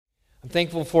I'm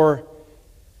thankful for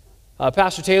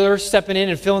Pastor Taylor stepping in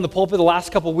and filling the pulpit the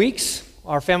last couple weeks.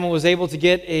 Our family was able to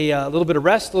get a little bit of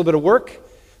rest, a little bit of work.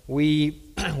 We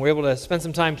were able to spend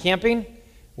some time camping,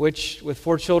 which with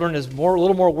 4 children is a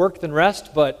little more work than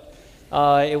rest, but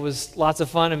it was lots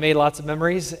of fun and made lots of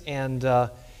memories. And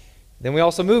then we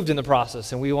also moved in the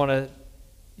process, and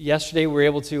yesterday we were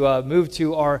able to move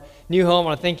to our new home. I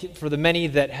want to thank you for the many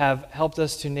that have helped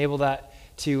us to enable that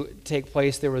to take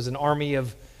place. There was an army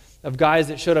of guys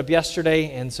that showed up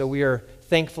yesterday, and so we are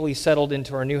thankfully settled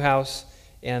into our new house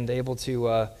and able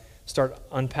to start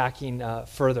unpacking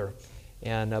further.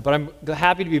 But I'm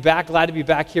happy to be back, glad to be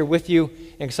back here with you,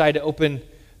 and excited to open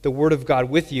the Word of God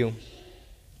with you.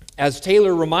 As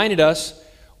Taylor reminded us,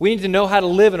 we need to know how to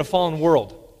live in a fallen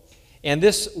world. And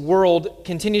this world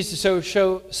continues to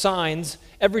show signs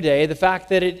every day, the fact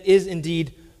that it is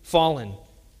indeed fallen.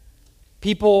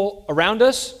 People around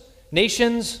us,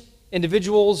 nations,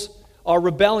 individuals are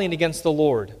rebelling against the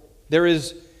Lord. There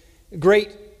is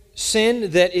great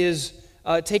sin that is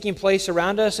taking place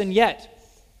around us, and yet,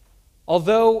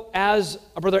 although, as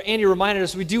our brother Andy reminded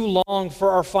us, we do long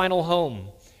for our final home,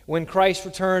 when Christ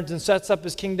returns and sets up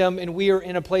his kingdom and we are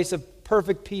in a place of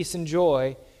perfect peace and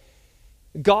joy,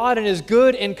 God in his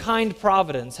good and kind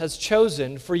providence has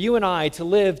chosen for you and I to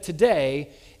live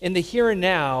today in the here and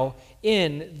now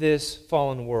in this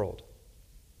fallen world.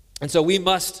 And so we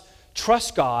must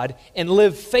trust God and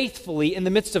live faithfully in the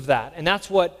midst of that. And that's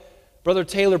what Brother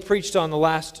Taylor preached on the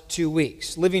last 2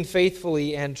 weeks, living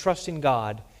faithfully and trusting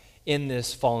God in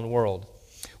this fallen world.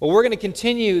 Well, we're going to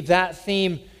continue that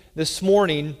theme this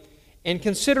morning and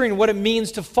considering what it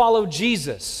means to follow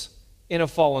Jesus in a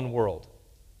fallen world.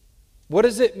 What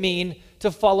does it mean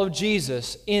to follow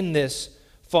Jesus in this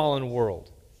fallen world?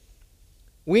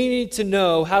 We need to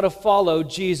know how to follow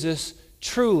Jesus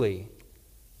truly,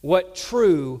 what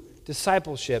true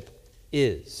discipleship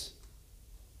is.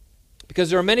 Because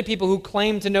there are many people who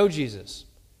claim to know Jesus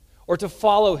or to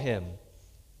follow him,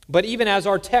 but even as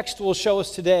our text will show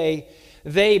us today,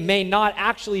 they may not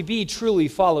actually be truly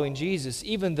following Jesus,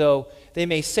 even though they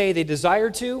may say they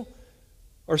desire to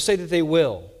or say that they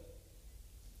will.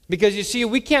 Because you see,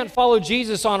 we can't follow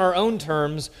Jesus on our own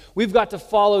terms. We've got to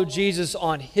follow Jesus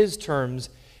on his terms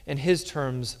and his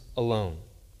terms alone.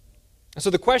 So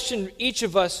the question each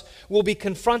of us will be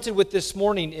confronted with this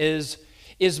morning is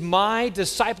my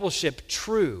discipleship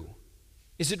true?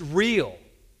 Is it real?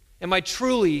 Am I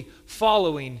truly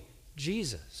following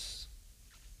Jesus?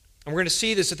 And we're going to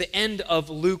see this at the end of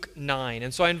Luke 9.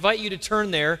 And so I invite you to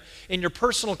turn there in your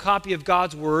personal copy of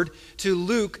God's Word to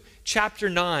Luke chapter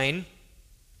 9.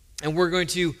 And we're going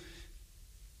to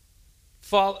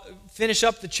finish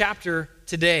up the chapter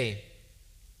today.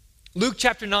 Luke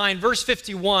chapter 9, verse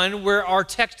 51, where our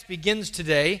text begins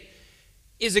today,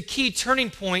 is a key turning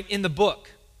point in the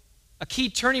book, a key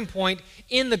turning point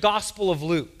in the Gospel of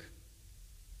Luke.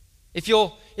 If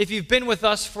you've been with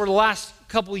us for the last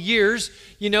couple years,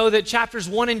 you know that chapters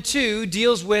 1 and 2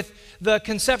 deals with the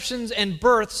conceptions and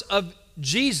births of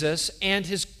Jesus and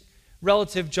his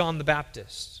relative John the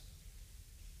Baptist.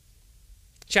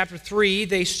 Chapter 3,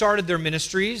 they started their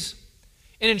ministries.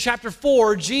 And in chapter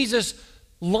 4, Jesus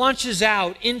launches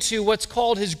out into what's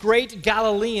called his great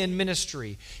Galilean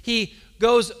ministry. He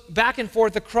goes back and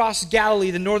forth across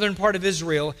Galilee, the northern part of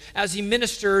Israel, as he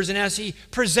ministers and as he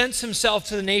presents himself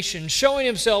to the nation, showing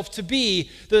himself to be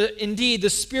indeed the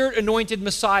Spirit-anointed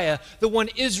Messiah, the one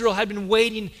Israel had been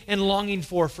waiting and longing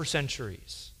for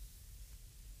centuries.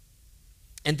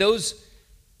 And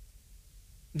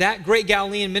that great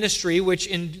Galilean ministry, which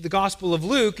in the Gospel of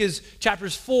Luke is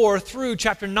chapters 4 through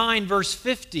chapter 9, verse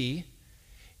 50,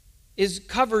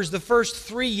 covers the first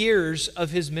 3 years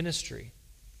of his ministry.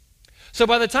 So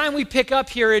by the time we pick up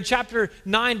here in chapter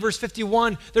 9, verse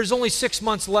 51, there's only 6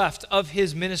 months left of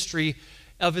his ministry,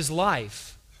 of his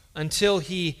life, until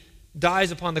he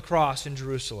dies upon the cross in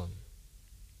Jerusalem.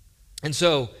 And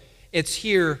so it's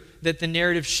here that the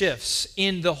narrative shifts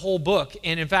in the whole book,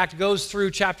 and in fact goes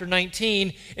through chapter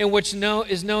 19, in which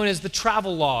is known as the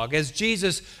travel log, as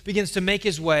Jesus begins to make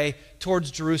his way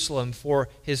towards Jerusalem for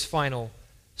his final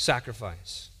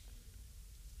sacrifice.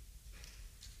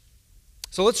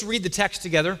 So let's read the text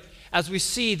together as we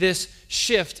see this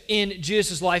shift in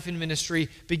Jesus' life and ministry,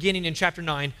 beginning in chapter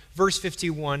 9, verse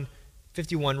 51,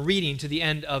 reading to the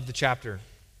end of the chapter.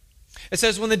 It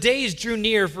says, "When the days drew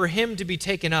near for him to be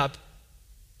taken up,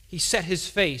 he set his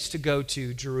face to go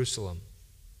to Jerusalem.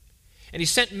 And he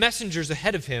sent messengers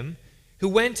ahead of him, who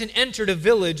went and entered a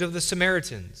village of the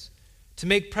Samaritans to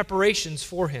make preparations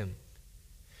for him.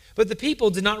 But the people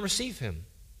did not receive him,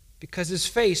 because his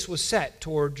face was set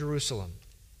toward Jerusalem.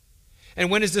 And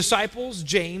when his disciples,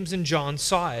 James and John,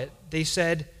 saw it, they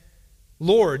said,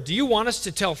 "Lord, do you want us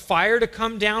to tell fire to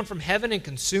come down from heaven and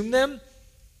consume them?"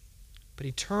 But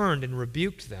he turned and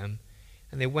rebuked them,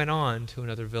 and they went on to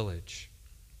another village.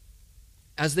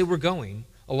 As they were going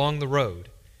along the road,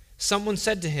 someone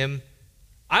said to him,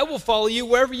 "I will follow you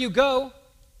wherever you go."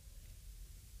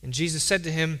 And Jesus said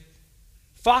to him,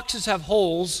 "Foxes have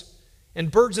holes,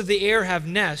 and birds of the air have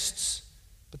nests,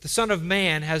 but the Son of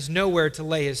Man has nowhere to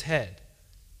lay his head."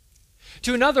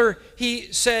 To another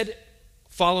he said,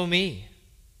 "Follow me."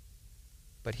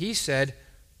 But he said,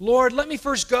 "Lord, let me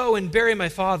first go and bury my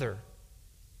father."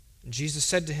 And Jesus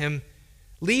said to him,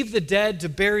 "Leave the dead to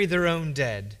bury their own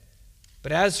dead.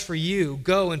 But as for you,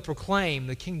 go and proclaim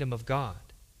the kingdom of God."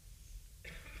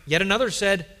 Yet another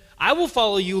said, "I will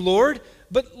follow you, Lord,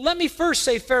 but let me first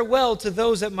say farewell to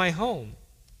those at my home."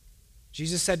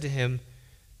 Jesus said to him,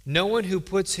 "No one who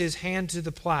puts his hand to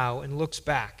the plow and looks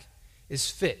back is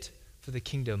fit for the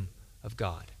kingdom of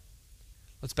God."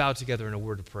 Let's bow together in a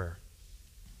word of prayer.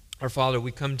 Our Father,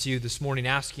 we come to you this morning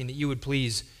asking that you would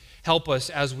please help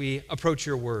us as we approach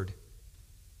your word.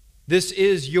 This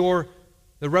is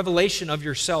the revelation of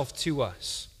yourself to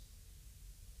us,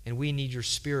 and we need your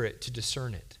Spirit to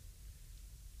discern it.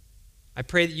 I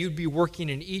pray that you'd be working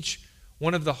in each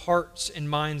one of the hearts and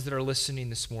minds that are listening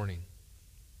this morning,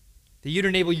 that you'd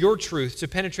enable your truth to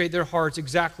penetrate their hearts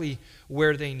exactly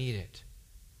where they need it.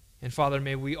 And Father,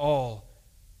 may we all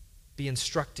be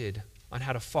instructed on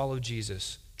how to follow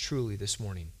Jesus truly this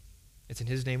morning. It's in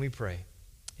his name we pray.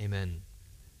 Amen.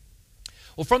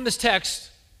 Well, from this text,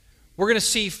 we're going to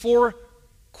see four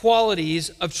qualities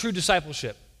of true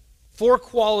discipleship. Four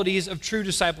qualities of true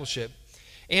discipleship.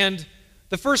 And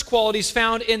the first quality is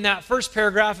found in that first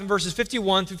paragraph in verses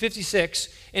 51 through 56,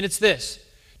 and it's this: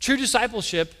 true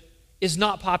discipleship is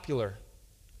not popular.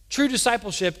 True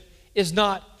discipleship is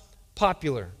not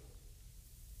popular.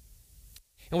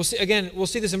 And we'll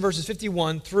see this in verses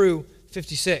 51 through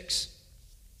 56.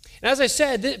 And as I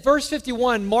said, verse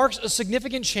 51 marks a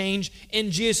significant change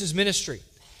in Jesus' ministry.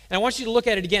 And I want you to look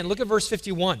at it again. Look at verse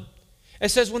 51. It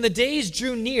says, "When the days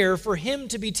drew near for him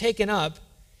to be taken up,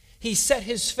 he set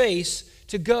his face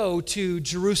to go to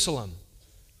Jerusalem."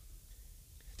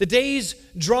 The days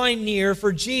drawing near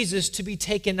for Jesus to be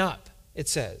taken up, it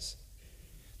says.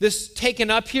 This taken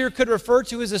up here could refer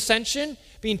to his ascension,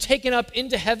 being taken up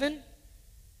into heaven.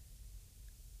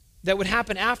 That would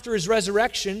happen after his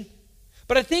resurrection.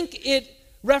 But I think it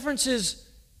references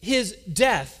his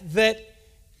death that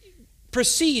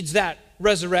precedes that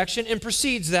resurrection and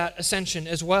precedes that ascension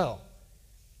as well.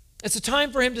 It's a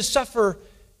time for him to suffer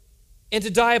and to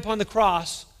die upon the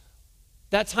cross.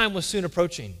 That time was soon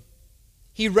approaching.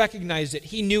 He recognized it.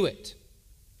 He knew it.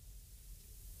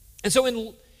 And so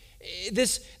in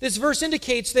this verse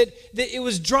indicates that it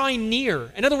was drawing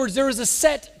near. In other words, there was a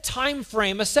set time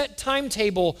frame, a set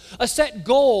timetable, a set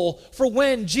goal for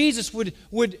when Jesus would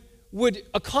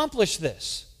accomplish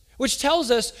this, which tells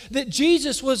us that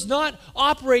Jesus was not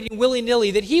operating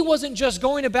willy-nilly, that he wasn't just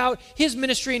going about his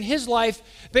ministry and his life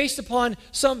based upon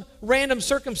some random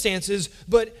circumstances,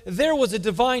 but there was a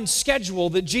divine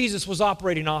schedule that Jesus was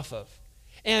operating off of.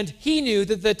 And he knew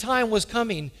that the time was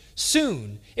coming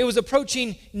soon. It was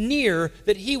approaching near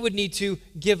that he would need to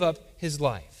give up his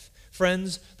life.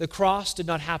 Friends, the cross did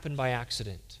not happen by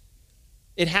accident.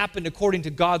 It happened according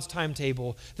to God's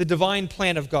timetable, the divine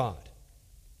plan of God.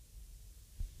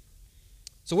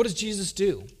 So what does Jesus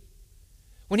do?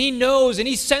 When he knows and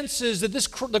he senses that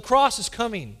the cross is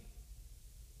coming,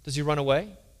 does he run away?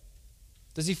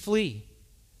 Does he flee?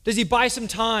 Does he buy some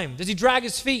time? Does he drag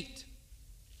his feet?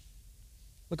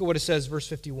 Look at what it says, verse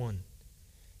 51.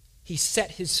 He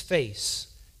set his face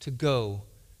to go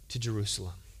to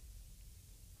Jerusalem.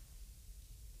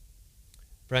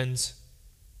 Friends,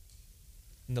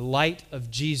 in the light of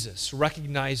Jesus,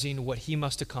 recognizing what he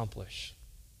must accomplish,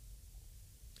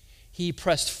 he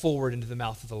pressed forward into the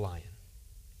mouth of the lion.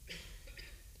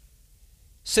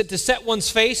 To set one's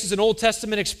face is an Old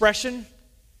Testament expression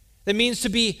that means to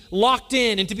be locked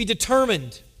in and to be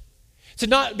determined, to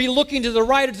not be looking to the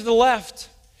right or to the left,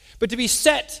 but to be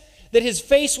set, that his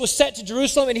face was set to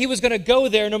Jerusalem and he was going to go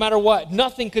there no matter what.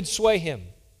 Nothing could sway him.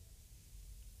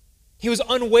 He was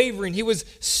unwavering. He was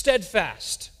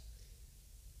steadfast.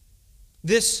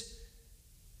 This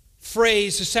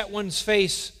phrase, to set one's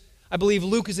face, I believe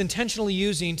Luke is intentionally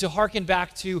using to hearken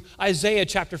back to Isaiah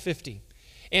chapter 50.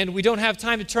 And we don't have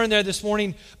time to turn there this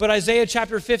morning, but Isaiah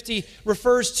chapter 50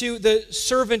 refers to the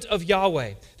servant of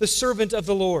Yahweh, the servant of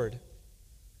the Lord.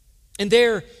 And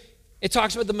there it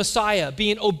talks about the Messiah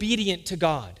being obedient to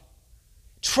God,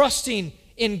 trusting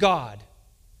in God,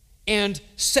 and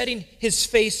setting his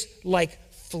face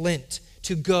like flint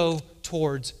to go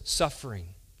towards suffering.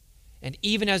 And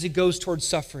even as he goes towards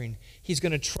suffering, he's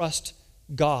going to trust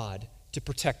God to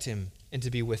protect him and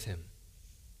to be with him.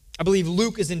 I believe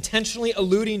Luke is intentionally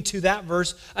alluding to that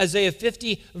verse, Isaiah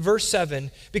 50, verse 7,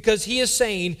 because he is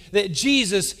saying that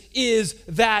Jesus is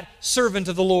that servant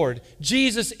of the Lord.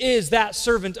 Jesus is that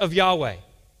servant of Yahweh,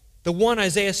 the one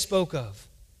Isaiah spoke of.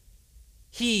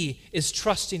 He is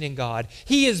trusting in God.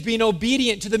 He is being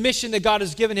obedient to the mission that God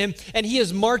has given him, and he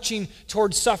is marching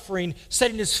towards suffering,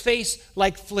 setting his face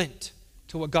like flint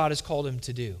to what God has called him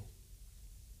to do.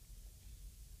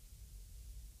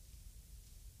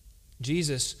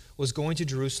 Jesus was going to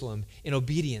Jerusalem in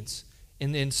obedience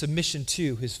and in submission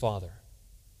to his Father.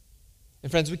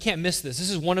 And friends, we can't miss this. This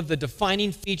is one of the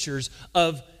defining features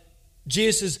of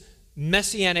Jesus'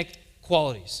 messianic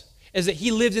qualities, is that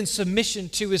he lived in submission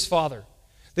to his Father.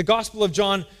 The Gospel of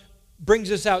John brings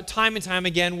this out time and time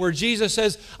again, where Jesus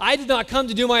says, I did not come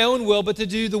to do my own will, but to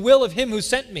do the will of him who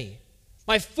sent me.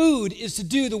 My food is to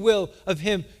do the will of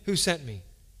him who sent me.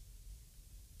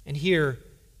 And here,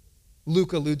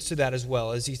 Luke alludes to that as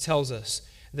well, as he tells us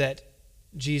that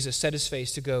Jesus set his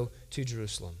face to go to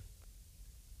Jerusalem.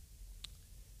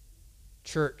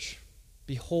 Church,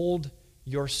 behold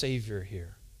your Savior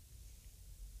here.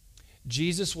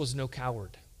 Jesus was no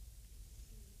coward.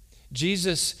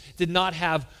 Jesus did not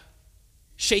have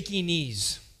shaky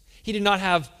knees. He did not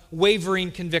have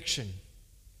wavering conviction.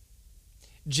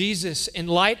 Jesus, in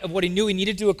light of what he knew he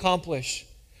needed to accomplish,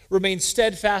 remained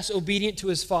steadfast, obedient to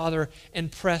his Father,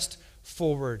 and pressed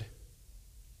forward.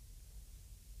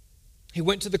 He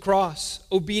went to the cross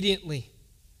obediently.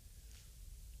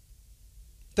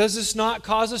 Does this not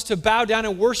cause us to bow down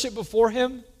and worship before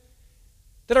him?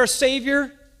 That our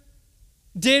Savior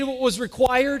did what was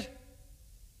required?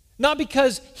 Not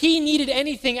because he needed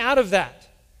anything out of that,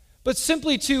 but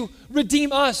simply to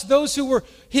redeem us, those who were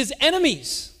his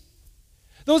enemies.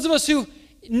 Those of us who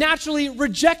naturally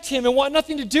reject him and want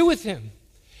nothing to do with him.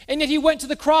 And yet he went to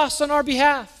the cross on our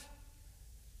behalf.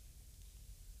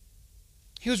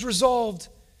 He was resolved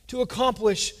to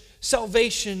accomplish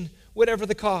salvation, whatever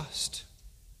the cost.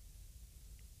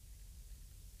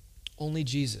 Only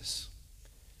Jesus,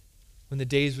 when the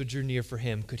days would draw near for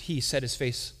him, could he set his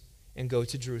face and go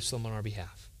to Jerusalem on our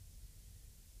behalf.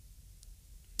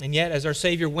 And yet, as our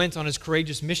Savior went on his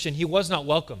courageous mission, he was not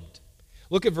welcomed.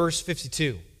 Look at verse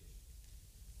 52.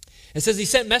 It says he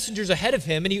sent messengers ahead of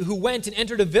him, and who went and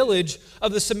entered a village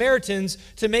of the Samaritans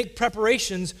to make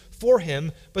preparations for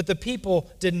him, but the people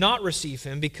did not receive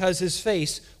him because his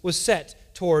face was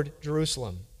set toward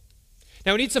Jerusalem.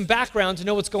 Now we need some background to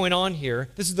know what's going on here.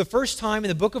 This is the first time in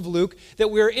the book of Luke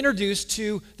that we are introduced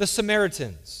to the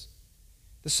Samaritans.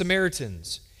 The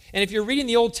Samaritans. And if you're reading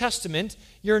the Old Testament,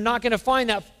 you're not going to find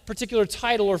that particular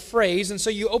title or phrase. And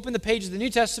so you open the page of the New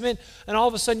Testament, and all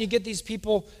of a sudden you get these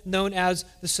people known as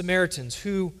the Samaritans.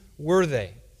 Who were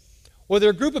they? Well, they're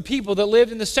a group of people that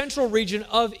lived in the central region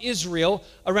of Israel,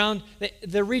 around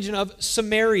the region of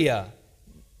Samaria.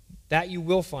 That you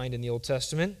will find in the Old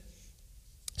Testament.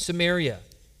 Samaria.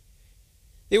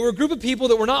 They were a group of people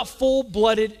that were not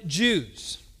full-blooded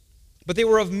Jews, but they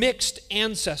were of mixed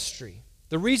ancestry.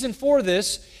 The reason for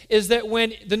this is that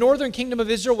when the northern kingdom of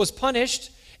Israel was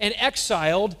punished and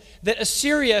exiled, that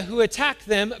Assyria, who attacked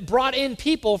them, brought in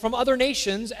people from other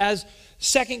nations, as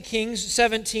 2 Kings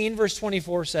 17, verse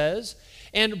 24 says,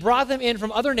 and brought them in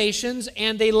from other nations,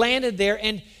 and they landed there,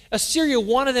 and Assyria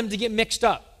wanted them to get mixed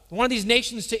up. One of these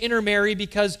nations to intermarry,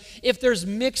 because if there's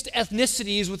mixed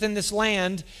ethnicities within this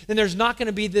land, then there's not going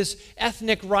to be this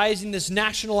ethnic rising, this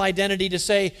national identity to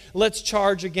say, let's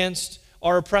charge against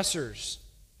our oppressors.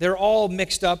 They're all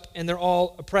mixed up and they're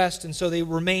all oppressed, and so they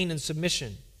remain in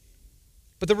submission.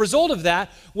 But the result of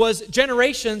that was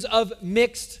generations of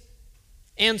mixed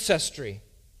ancestry.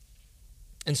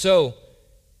 And so,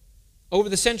 over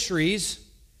the centuries,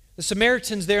 the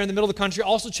Samaritans there in the middle of the country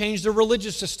also changed their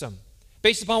religious system.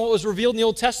 Based upon what was revealed in the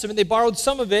Old Testament, they borrowed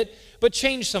some of it, but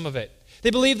changed some of it. They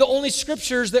believed the only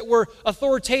scriptures that were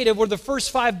authoritative were the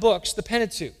first 5 books, the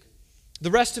Pentateuch.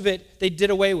 The rest of it they did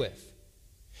away with.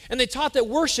 And they taught that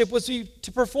worship was to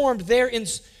be performed there in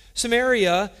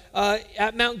Samaria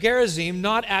at Mount Gerizim,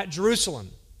 not at Jerusalem.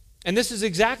 And this is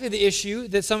exactly the issue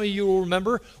that some of you will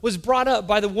remember was brought up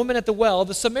by the woman at the well,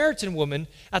 the Samaritan woman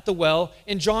at the well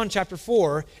in John chapter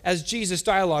 4, as Jesus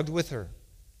dialogued with her.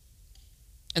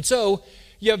 And so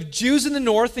you have Jews in the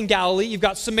north in Galilee, you've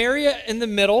got Samaria in the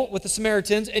middle with the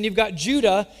Samaritans, and you've got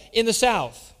Judah in the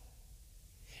south.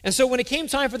 And so when it came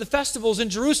time for the festivals in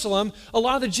Jerusalem, a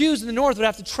lot of the Jews in the north would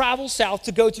have to travel south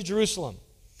to go to Jerusalem.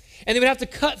 And they would have to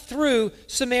cut through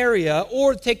Samaria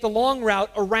or take the long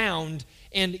route around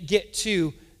and get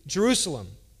to Jerusalem.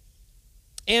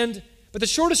 But the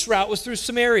shortest route was through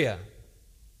Samaria.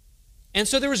 And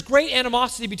so there was great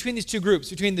animosity between these two groups,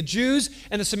 between the Jews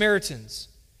and the Samaritans.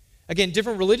 Again,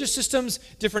 different religious systems,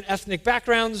 different ethnic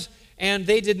backgrounds, and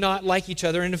they did not like each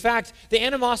other. And in fact, the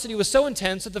animosity was so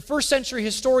intense that the first century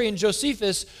historian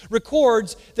Josephus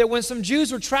records that when some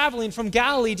Jews were traveling from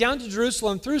Galilee down to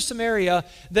Jerusalem through Samaria,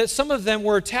 that some of them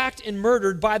were attacked and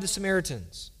murdered by the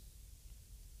Samaritans.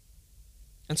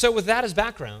 And so with that as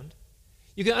background,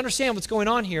 you can understand what's going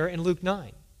on here in Luke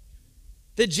 9.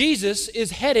 That Jesus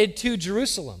is headed to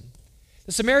Jerusalem.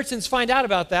 The Samaritans find out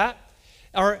about that,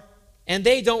 and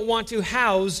they don't want to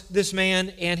house this man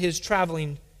and his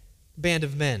traveling band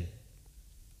of men.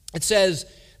 It says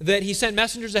that he sent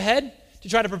messengers ahead to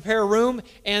try to prepare a room,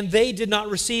 and they did not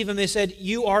receive him. They said,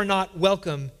 "You are not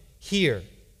welcome here."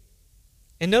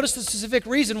 And notice the specific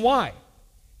reason why.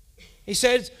 He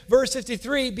says, verse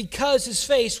 53, because his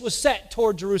face was set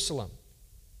toward Jerusalem.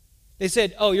 They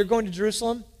said, "Oh, you're going to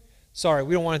Jerusalem? Sorry,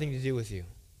 we don't want anything to do with you."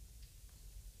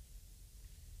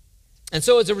 And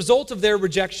so as a result of their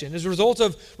rejection, as a result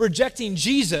of rejecting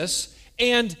Jesus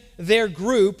and their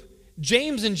group,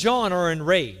 James and John are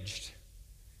enraged.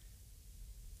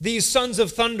 These sons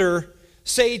of thunder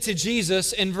say to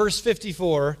Jesus in verse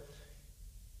 54,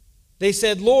 they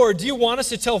said, "Lord, do you want us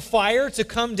to tell fire to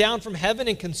come down from heaven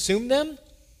and consume them?"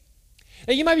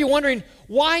 Now you might be wondering,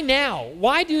 why now?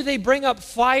 Why do they bring up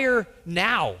fire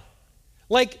now?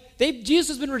 Jesus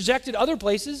has been rejected other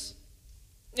places,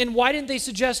 and why didn't they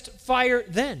suggest fire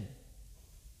then?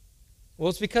 Well,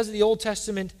 it's because of the Old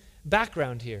Testament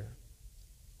background here.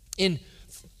 In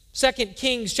 2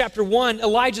 Kings chapter 1,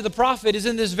 Elijah the prophet is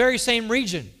in this very same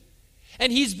region,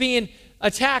 and he's being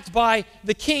attacked by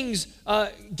the king's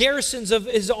garrisons of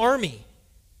his army.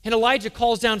 And Elijah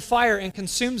calls down fire and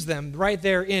consumes them right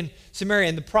there in Samaria,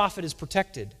 and the prophet is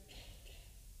protected.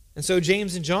 And so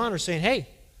James and John are saying, hey,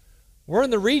 we're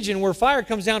in the region where fire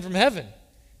comes down from heaven.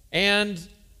 And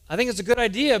I think it's a good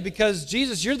idea because,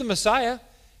 Jesus, you're the Messiah.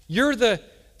 You're the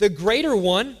greater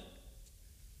one.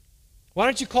 Why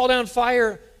don't you call down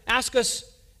fire? Ask us,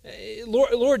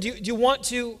 Lord, do you want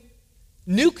to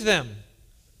nuke them?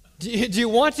 Do you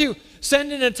want to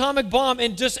send an atomic bomb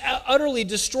and just utterly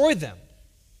destroy them?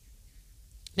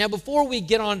 Now, before we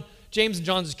get on James and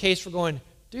John's case for going,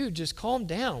 dude, just calm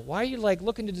down. Why are you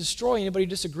looking to destroy anybody who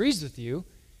disagrees with you?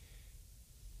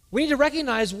 We need to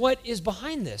recognize what is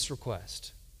behind this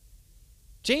request.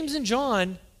 James and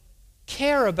John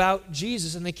care about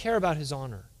Jesus and they care about his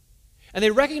honor. And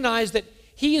they recognize that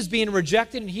he is being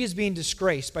rejected and he is being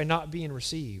disgraced by not being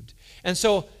received. And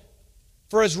so,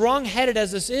 for as wrong-headed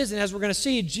as this is, and as we're going to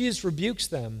see, Jesus rebukes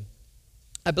them.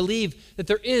 I believe that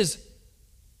there is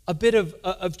a bit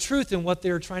of truth in what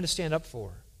they're trying to stand up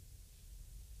for.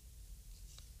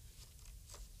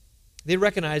 They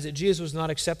recognize that Jesus was not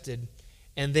accepted,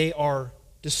 and they are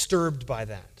disturbed by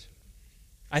that.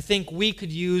 I think we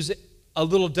could use a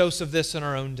little dose of this in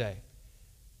our own day.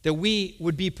 That we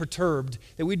would be perturbed,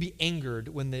 that we'd be angered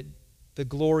when the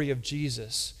glory of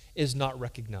Jesus is not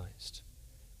recognized,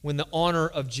 when the honor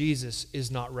of Jesus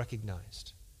is not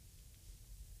recognized.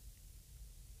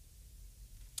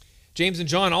 James and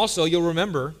John also, you'll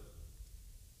remember,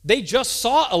 they just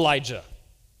saw Elijah.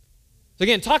 So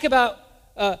again, talk about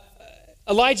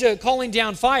Elijah calling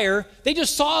down fire. They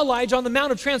just saw Elijah on the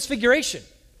Mount of Transfiguration.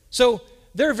 So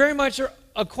they're very much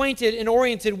acquainted and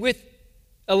oriented with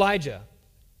Elijah.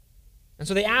 And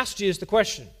so they asked Jesus the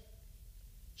question,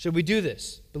 should we do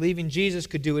this? Believing Jesus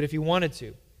could do it if he wanted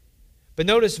to. But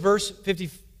notice verse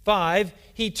 55,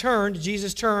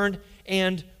 Jesus turned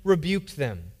and rebuked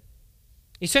them.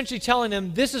 Essentially telling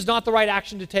them this is not the right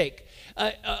action to take.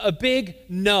 A big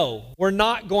no. We're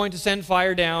not going to send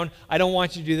fire down. I don't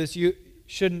want you to do this. You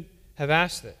shouldn't have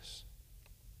asked this.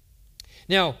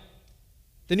 Now,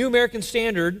 the New American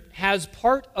Standard has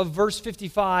part of verse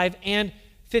 55 and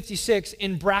 56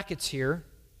 in brackets here,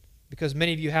 because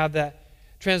many of you have that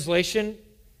translation,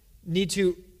 need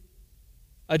to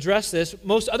address this.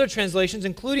 Most other translations,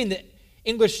 including the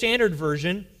English Standard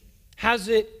Version, has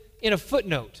it in a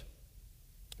footnote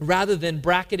rather than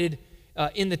bracketed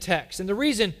in the text. And the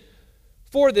reason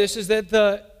for this is that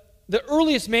the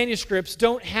earliest manuscripts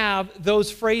don't have those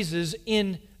phrases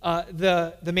in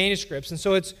the manuscripts. And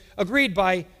so it's agreed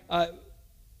by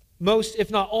most, if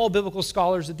not all, biblical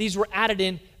scholars that these were added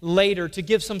in later to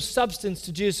give some substance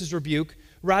to Jesus' rebuke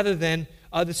rather than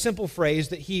the simple phrase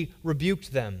that he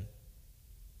rebuked them.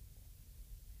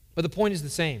 But the point is the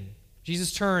same.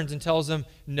 Jesus turns and tells them,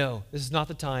 no, this is not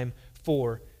the time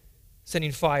for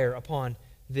sending fire upon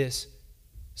this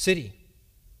city.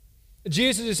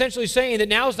 Jesus is essentially saying that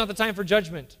now is not the time for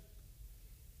judgment.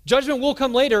 Judgment will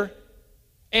come later,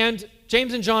 and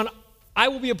James and John, I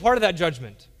will be a part of that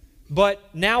judgment, but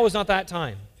now is not that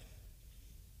time.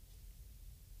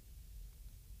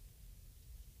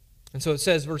 And so it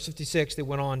says, verse 56, they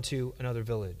went on to another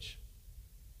village.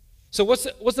 So what's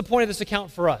the point of this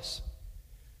account for us?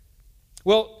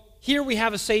 Well, here we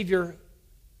have a Savior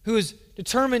who is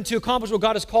determined to accomplish what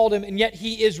God has called him, and yet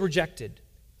he is rejected.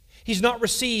 He's not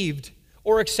received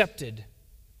or accepted.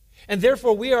 And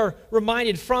therefore, we are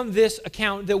reminded from this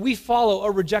account that we follow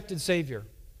a rejected Savior.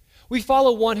 We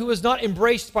follow one who is not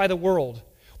embraced by the world.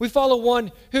 We follow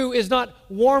one who is not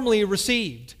warmly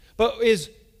received, but is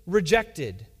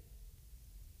rejected.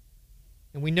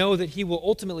 And we know that he will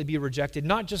ultimately be rejected,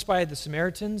 not just by the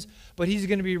Samaritans, but he's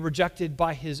going to be rejected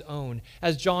by his own.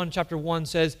 As John chapter 1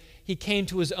 says, he came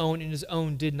to his own, and his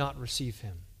own did not receive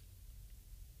him.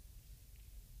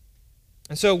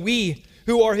 And so we,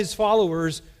 who are his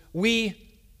followers, we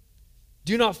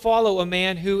do not follow a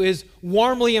man who is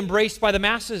warmly embraced by the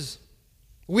masses.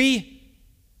 We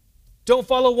don't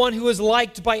follow one who is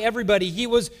liked by everybody. He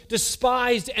was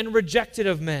despised and rejected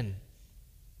of men.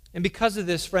 And because of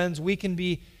this, friends, we can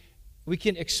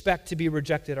expect to be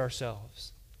rejected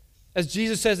ourselves. As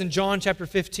Jesus says in John chapter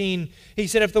 15, he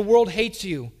said, if the world hates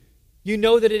you, you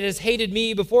know that it has hated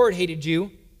me before it hated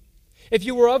you. If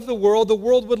you were of the world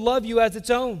would love you as its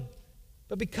own.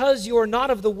 But because you are not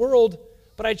of the world,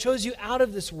 but I chose you out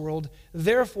of this world,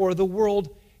 therefore the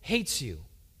world hates you.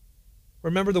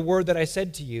 Remember the word that I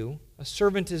said to you, a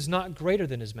servant is not greater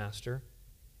than his master.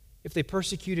 If they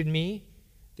persecuted me,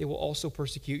 they will also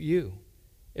persecute you.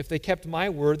 If they kept my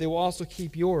word, they will also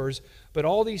keep yours. But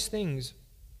all these things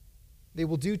they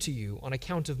will do to you on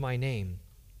account of my name,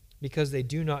 because they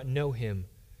do not know him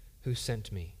who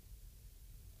sent me.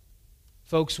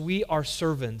 Folks, we are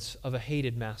servants of a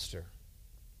hated master.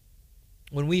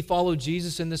 When we follow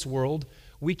Jesus in this world,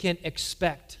 we can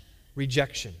expect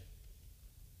rejection.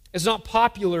 It's not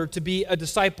popular to be a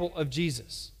disciple of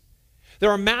Jesus.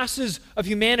 There are masses of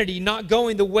humanity not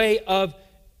going the way of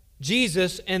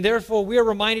Jesus, and therefore we are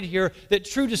reminded here that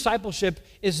true discipleship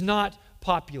is not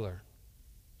popular.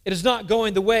 It is not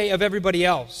going the way of everybody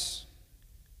else.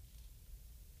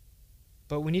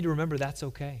 But we need to remember that's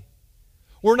okay.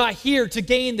 We're not here to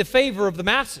gain the favor of the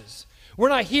masses. We're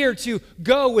not here to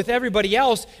go with everybody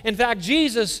else. In fact,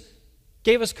 Jesus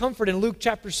gave us comfort in Luke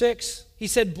chapter 6. He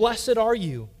said, blessed are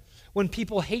you when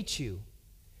people hate you,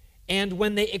 and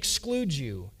when they exclude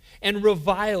you, and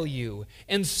revile you,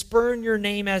 and spurn your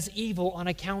name as evil on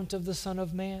account of the Son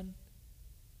of Man.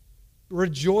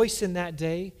 Rejoice in that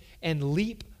day and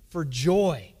leap for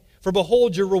joy. For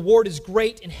behold, your reward is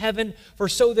great in heaven, for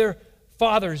so their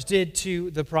fathers did to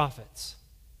the prophets.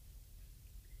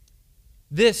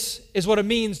 This is what it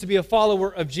means to be a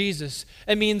follower of Jesus.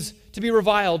 It means to be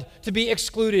reviled, to be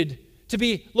excluded, to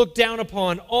be looked down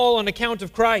upon, all on account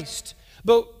of Christ.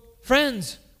 But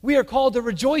friends, we are called to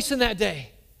rejoice in that day.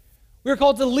 We are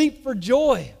called to leap for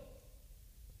joy.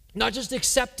 Not just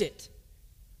accept it,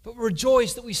 but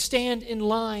rejoice that we stand in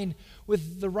line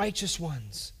with the righteous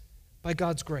ones by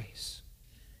God's grace.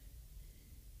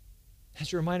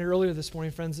 As you reminded earlier this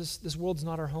morning, friends, this world's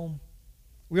not our home.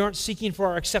 We aren't seeking for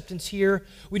our acceptance here.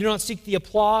 We do not seek the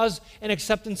applause and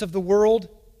acceptance of the world,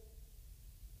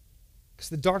 because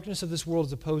the darkness of this world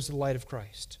is opposed to the light of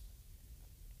Christ.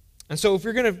 And so if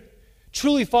you're going to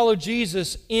truly follow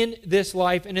Jesus in this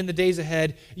life and in the days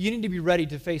ahead, you need to be ready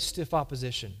to face stiff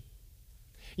opposition.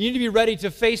 You need to be ready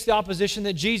to face the opposition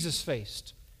that Jesus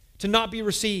faced, to not be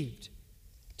received,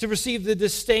 to receive the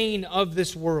disdain of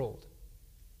this world.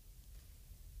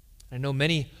 I know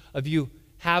many of you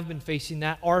have been facing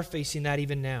that, are facing that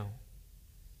even now.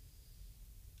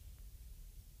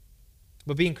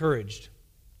 But be encouraged.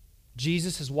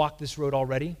 Jesus has walked this road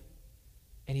already,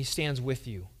 and he stands with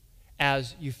you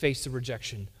as you face the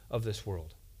rejection of this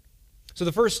world. So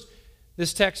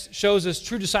this text shows us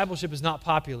true discipleship is not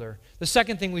popular. The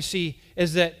second thing we see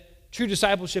is that true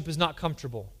discipleship is not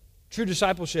comfortable. True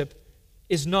discipleship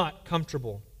is not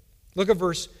comfortable. Look at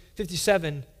verse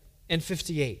 57 and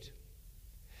 58.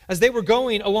 As they were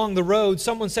going along the road,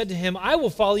 someone said to him, I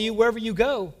will follow you wherever you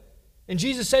go. And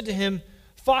Jesus said to him,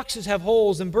 foxes have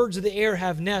holes and birds of the air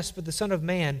have nests, but the Son of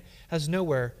Man has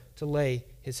nowhere to lay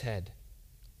his head.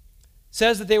 It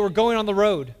says that they were going on the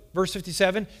road, verse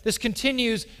 57. This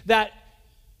continues that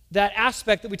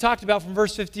aspect that we talked about from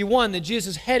verse 51, that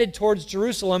Jesus is headed towards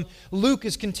Jerusalem. Luke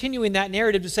is continuing that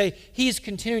narrative to say he's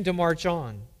continuing to march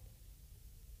on.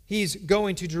 He's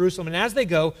going to Jerusalem. And as they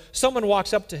go, someone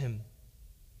walks up to him.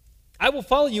 I will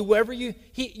follow you wherever you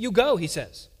go, he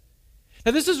says.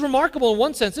 Now, this is remarkable in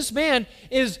one sense. This man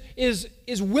is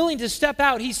willing to step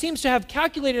out. He seems to have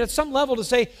calculated at some level to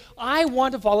say, I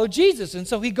want to follow Jesus. And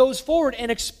so he goes forward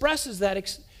and expresses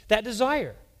that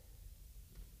desire.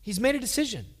 He's made a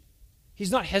decision.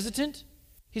 He's not hesitant.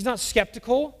 He's not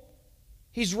skeptical.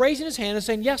 He's raising his hand and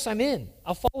saying, yes, I'm in.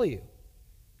 I'll follow you.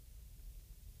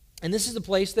 And this is the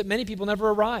place that many people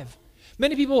never arrive.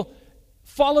 Many people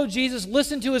follow Jesus,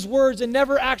 listened to his words, and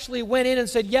never actually went in and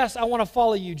said, yes, I want to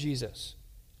follow you, Jesus.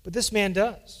 But this man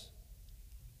does.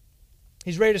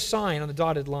 He's ready to sign on the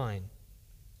dotted line.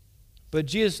 But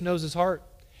Jesus knows his heart.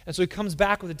 And so he comes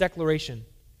back with a declaration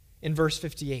in verse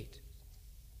 58.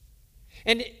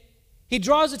 And he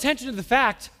draws attention to the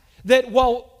fact that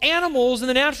while animals in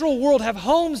the natural world have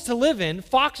homes to live in,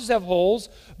 foxes have holes,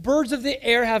 birds of the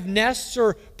air have nests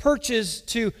or perches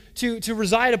to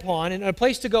reside upon and a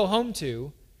place to go home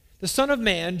to, the Son of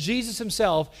Man, Jesus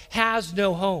himself, has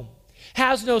no home,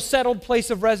 has no settled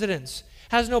place of residence,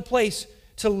 has no place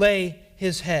to lay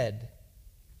his head.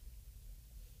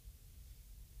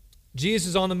 Jesus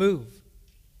is on the move.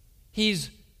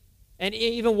 And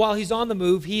even while he's on the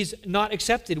move, he's not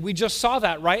accepted. We just saw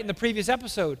that, right, in the previous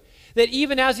episode. That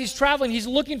even as he's traveling, he's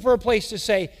looking for a place to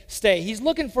stay. He's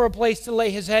looking for a place to lay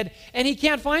his head, and he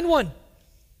can't find one.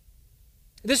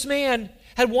 This man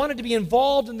had wanted to be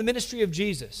involved in the ministry of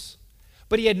Jesus,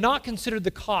 but he had not considered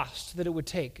the cost that it would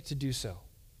take to do so.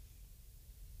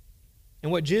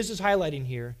 And what Jesus is highlighting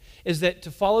here is that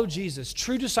to follow Jesus,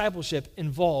 true discipleship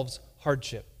involves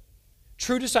hardship.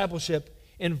 True discipleship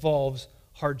involves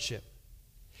hardship.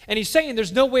 And he's saying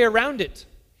there's no way around it.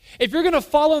 If you're going to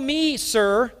follow me,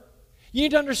 sir, you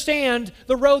need to understand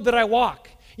the road that I walk.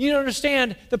 You need to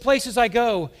understand the places I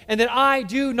go, and that I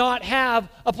do not have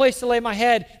a place to lay my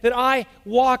head, that I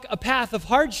walk a path of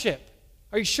hardship.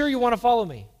 Are you sure you want to follow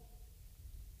me?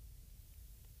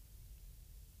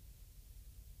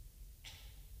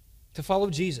 To follow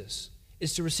Jesus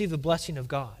is to receive the blessing of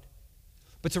God.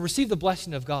 But to receive the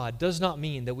blessing of God does not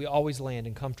mean that we always land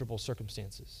in comfortable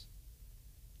circumstances.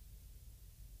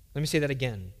 Let me say that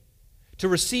again. To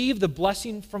receive the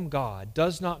blessing from God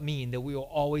does not mean that we will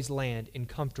always land in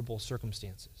comfortable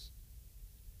circumstances.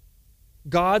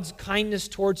 God's kindness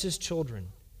towards his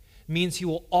children means he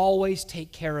will always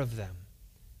take care of them.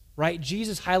 Right?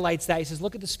 Jesus highlights that. He says,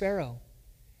 look at the sparrow.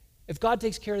 If God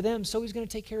takes care of them, so he's going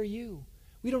to take care of you.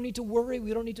 We don't need to worry.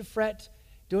 We don't need to fret.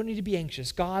 Don't need to be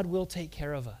anxious. God will take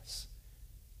care of us.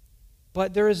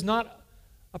 But there is not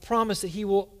a promise that he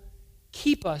will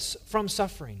keep us from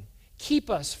suffering, keep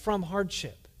us from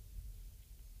hardship.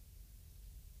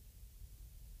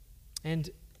 And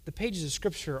the pages of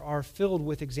Scripture are filled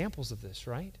with examples of this,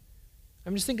 right? I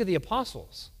mean, just think of the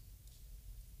apostles.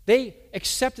 They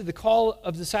accepted the call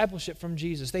of discipleship from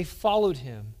Jesus. They followed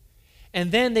him.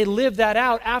 And then they lived that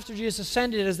out after Jesus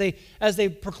ascended as they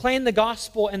proclaimed the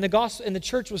gospel and the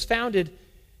church was founded.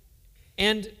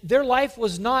 And their life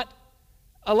was not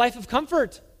a life of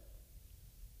comfort.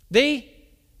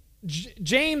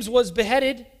 James was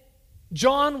beheaded.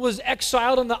 John was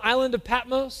exiled on the island of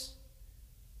Patmos.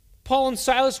 Paul and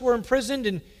Silas were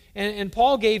imprisoned, and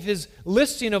Paul gave his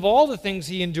listing of all the things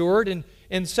he endured in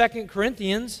 2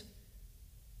 Corinthians.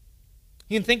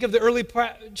 You can think of the early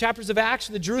chapters of Acts.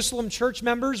 The Jerusalem church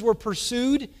members were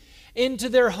pursued into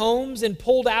their homes and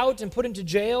pulled out and put into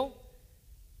jail.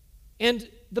 And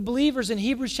the believers in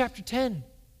Hebrews chapter 10,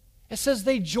 it says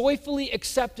they joyfully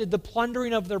accepted the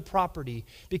plundering of their property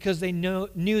because they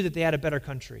knew that they had a better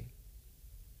country.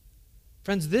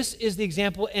 Friends, this is the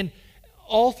example, and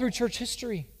all through church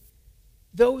history.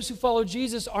 Those who follow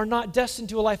Jesus are not destined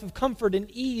to a life of comfort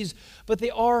and ease, but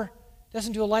they are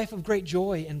destined to a life of great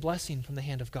joy and blessing from the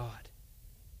hand of God.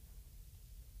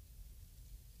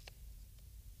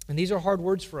 And these are hard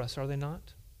words for us, are they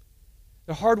not?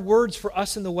 They're hard words for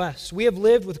us in the West. We have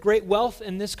lived with great wealth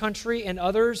in this country and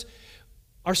others.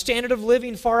 Our standard of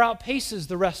living far outpaces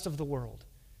the rest of the world.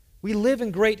 We live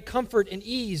in great comfort and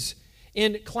ease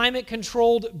in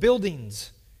climate-controlled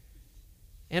buildings.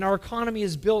 And our economy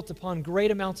is built upon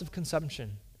great amounts of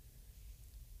consumption.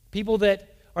 People that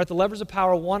are at the levers of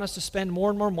power want us to spend more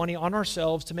and more money on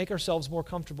ourselves to make ourselves more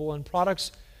comfortable, and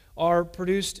products are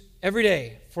produced every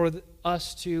day for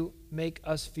us to make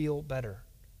us feel better.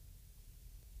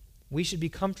 We should be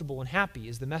comfortable and happy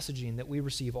is the messaging that we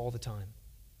receive all the time.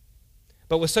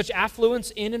 But with such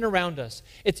affluence in and around us,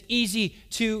 it's easy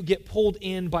to get pulled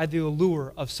in by the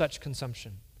allure of such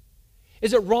consumption.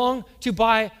 Is it wrong to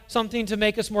buy something to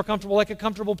make us more comfortable, like a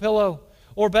comfortable pillow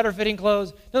or better fitting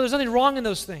clothes? No, there's nothing wrong in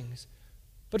those things.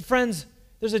 But friends,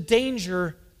 there's a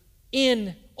danger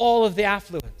in all of the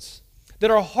affluence.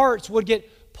 that our hearts would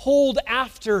get pulled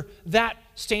after that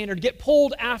standard, get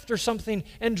pulled after something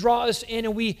and draw us in,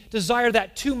 and we desire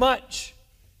that too much.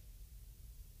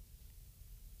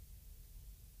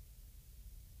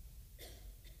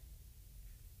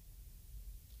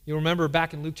 You'll remember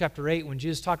back in Luke chapter 8 when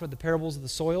Jesus talked about the parables of the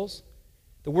soils,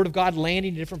 the word of God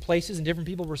landing in different places and different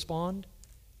people respond.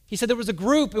 He said there was a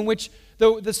group in which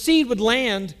the seed would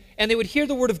land and they would hear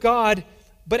the word of God,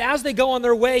 but as they go on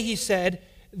their way, he said,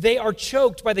 they are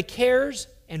choked by the cares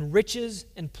and riches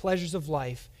and pleasures of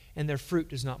life, and their fruit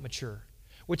does not mature.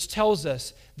 Which tells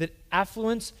us that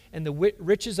affluence and the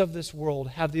riches of this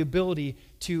world have the ability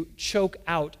to choke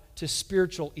out to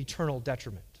spiritual, eternal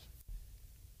detriment.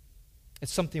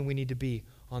 It's something we need to be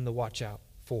on the watch out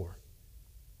for.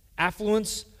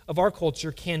 Affluence of our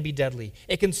culture can be deadly.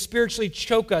 It can spiritually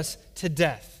choke us to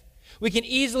death. We can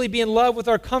easily be in love with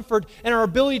our comfort and our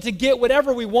ability to get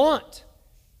whatever we want.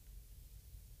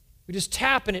 We just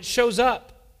tap and it shows up.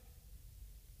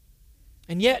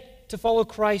 And yet, to follow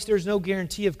Christ, there's no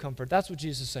guarantee of comfort. That's what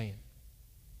Jesus is saying.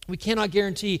 We cannot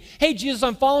guarantee, hey, Jesus,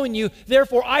 I'm following you,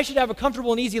 therefore I should have a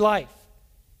comfortable and easy life.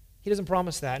 He doesn't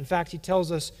promise that. In fact, he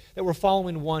tells us that we're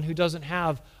following one who doesn't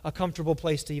have a comfortable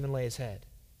place to even lay his head.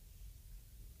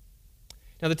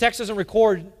 Now, the text doesn't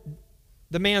record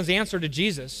the man's answer to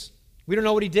Jesus. We don't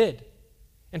know what he did.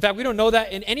 In fact, we don't know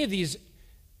that in any of these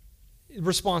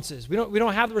responses. We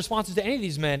don't have the responses to any of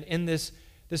these men in this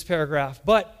paragraph.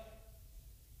 But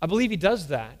I believe he does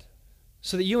that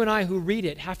so that you and I who read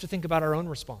it have to think about our own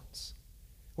response.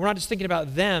 We're not just thinking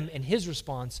about them and his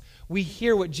response. We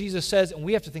hear what Jesus says, and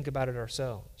we have to think about it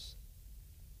ourselves.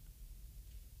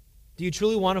 Do you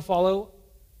truly want to follow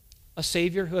a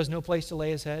Savior who has no place to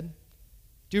lay his head?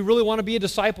 Do you really want to be a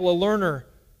disciple, a learner,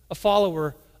 a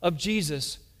follower of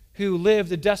Jesus who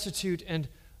lived a destitute and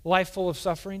life full of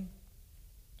suffering?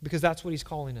 Because that's what he's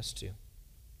calling us to.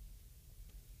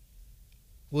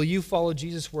 Will you follow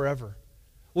Jesus wherever?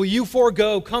 Will you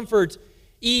forego comfort,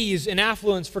 ease, and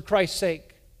affluence for Christ's sake?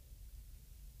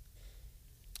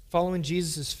 Following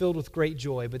Jesus is filled with great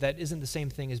joy, but that isn't the same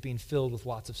thing as being filled with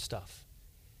lots of stuff.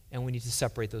 And we need to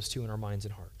separate those two in our minds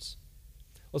and hearts.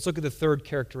 Let's look at the third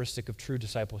characteristic of true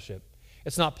discipleship.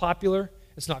 It's not popular,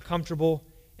 it's not comfortable,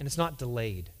 and it's not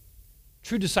delayed.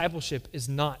 True discipleship is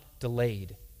not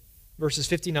delayed. Verses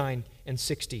 59 and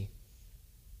 60.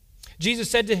 Jesus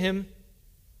said to him,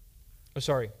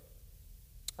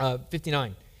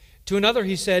 59. To another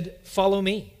he said, "Follow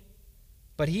me."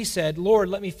 But he said, "Lord,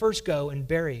 let me first go and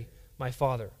bury my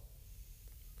father."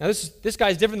 Now this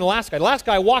guy's different than the last guy. The last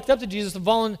guy walked up to Jesus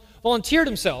and volunteered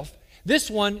himself. This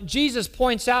one, Jesus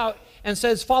points out and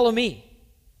says, "Follow me."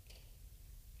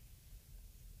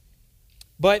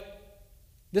 But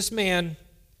this man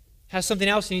has something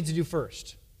else he needs to do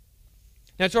first.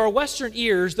 Now, to our Western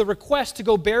ears, the request to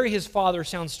go bury his father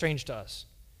sounds strange to us.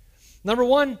 Number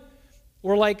one,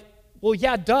 we're like, well,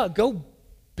 yeah, duh, go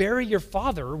bury your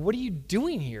father. What are you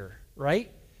doing here,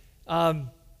 right? And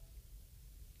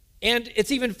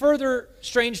it's even further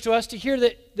strange to us to hear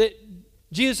that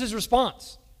Jesus'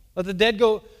 response, let the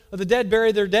dead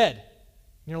bury their dead.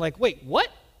 And you're like, wait, what?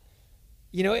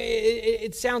 You know,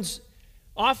 it sounds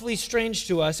awfully strange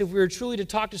to us if we were truly to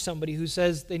talk to somebody who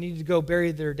says they need to go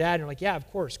bury their dad, and you're like, yeah, of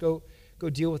course, go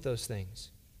deal with those things.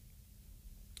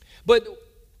 But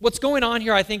what's going on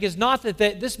here, I think, is not that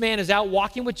this man is out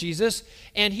walking with Jesus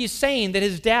and he's saying that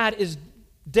his dad is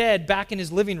dead back in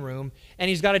his living room and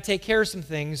he's got to take care of some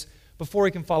things before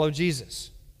he can follow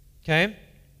Jesus. Okay?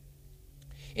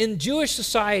 In Jewish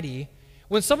society,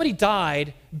 when somebody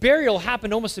died, burial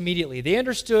happened almost immediately. They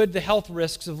understood the health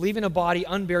risks of leaving a body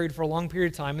unburied for a long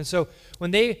period of time, and so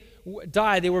when they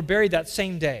died, they were buried that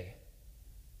same day.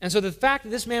 And so the fact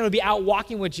that this man would be out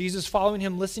walking with Jesus, following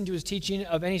him, listening to his teaching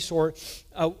of any sort,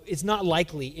 is not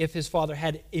likely if his father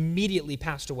had immediately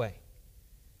passed away.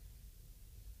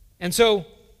 And so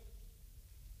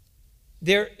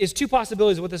there is two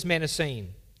possibilities of what this man is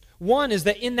saying. One is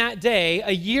that in that day,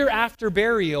 a year after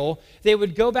burial, they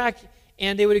would go back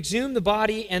and they would exhume the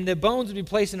body, and the bones would be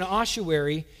placed in an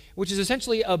ossuary, which is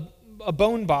essentially a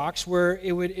bone box where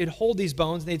it'd hold these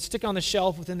bones, and they'd stick on the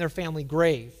shelf within their family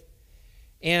grave.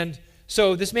 And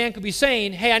so this man could be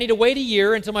saying, hey, I need to wait a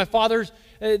year until my father's,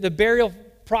 the burial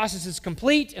process is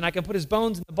complete, and I can put his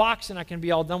bones in the box, and I can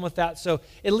be all done with that. So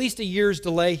at least a year's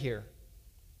delay here.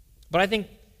 But I think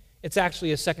it's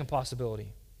actually a second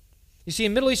possibility. You see,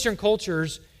 in Middle Eastern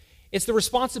cultures, it's the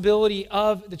responsibility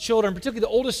of the children, particularly the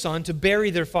oldest son, to bury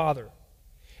their father.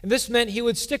 And this meant he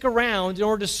would stick around in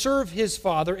order to serve his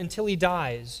father until he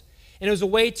dies. And it was a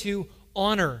way to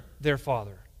honor their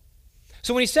father.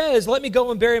 So when he says, let me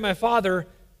go and bury my father,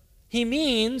 He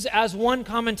means, as one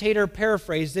commentator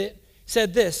paraphrased it,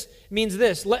 said this, means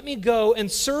this: let me go and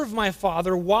serve my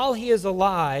Father while he is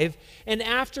alive, and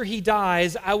after he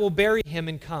dies, I will bury him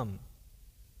and come.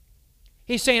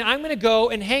 He's saying, I'm going to go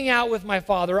and hang out with my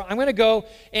Father. I'm going to go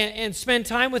and spend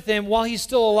time with him while he's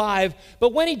still alive.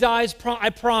 But when he dies, I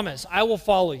promise, I will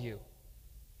follow you.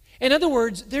 In other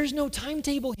words, there's no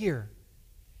timetable here.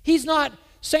 He's not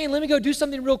saying, let me go do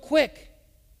something real quick.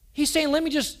 He's saying, let me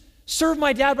just serve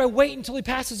my dad by waiting until he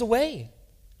passes away.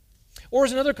 Or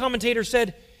as another commentator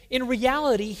said, in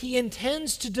reality, he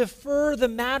intends to defer the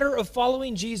matter of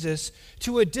following Jesus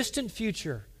to a distant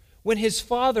future when his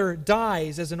father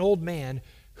dies as an old man,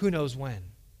 who knows when.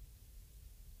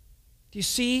 Do you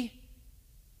see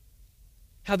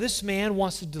how this man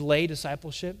wants to delay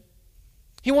discipleship?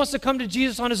 He wants to come to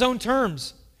Jesus on his own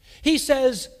terms. He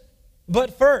says,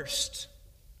 but first,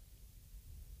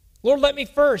 Lord, let me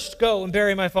first go and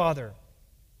bury my father.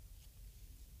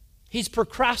 He's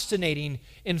procrastinating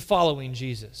in following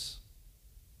Jesus.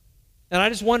 And I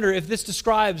just wonder if this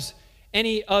describes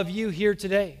any of you here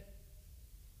today.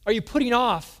 Are you putting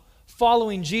off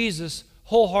following Jesus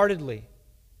wholeheartedly?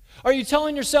 Are you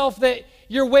telling yourself that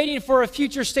you're waiting for a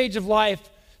future stage of life,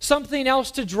 something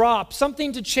else to drop,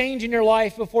 something to change in your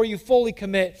life before you fully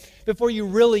commit, before you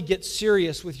really get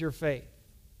serious with your faith?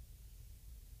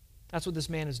 That's what this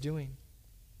man is doing.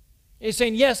 He's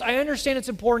saying, yes, I understand it's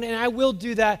important and I will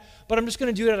do that, but I'm just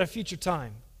going to do it at a future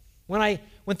time. When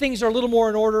things are a little more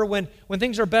in order, when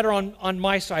things are better on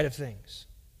my side of things.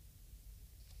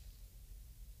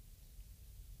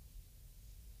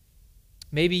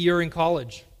 Maybe you're in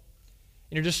college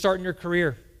and you're just starting your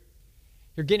career.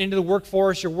 You're getting into the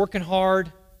workforce, you're working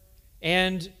hard,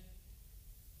 and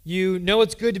you know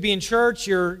it's good to be in church,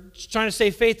 you're trying to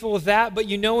stay faithful with that, but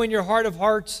you know in your heart of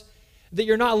hearts that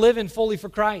you're not living fully for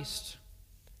Christ.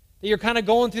 That you're kind of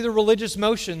going through the religious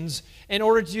motions in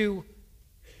order to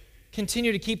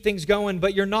continue to keep things going,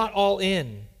 but you're not all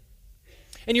in.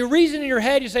 And you reason in your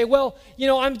head, you say, well,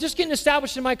 I'm just getting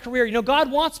established in my career.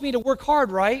 God wants me to work hard,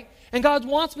 right? And God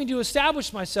wants me to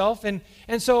establish myself, and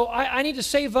so I need to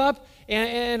save up,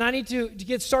 and I need to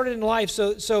get started in life.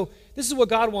 So this is what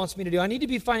God wants me to do. I need to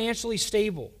be financially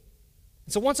stable.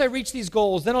 And so once I reach these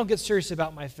goals, then I'll get serious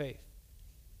about my faith.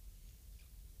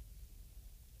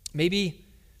 Maybe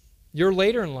you're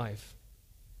later in life.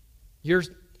 You're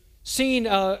seeing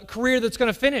a career that's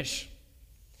going to finish.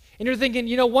 And you're thinking,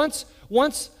 once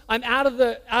I'm out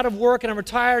of work and I'm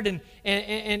retired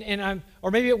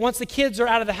or maybe once the kids are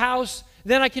out of the house,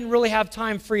 then I can really have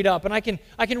time freed up and I can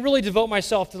really devote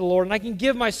myself to the Lord and I can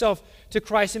give myself to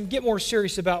Christ and get more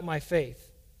serious about my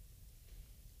faith.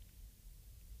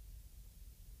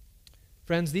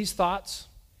 Friends, these thoughts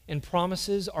and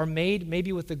promises are made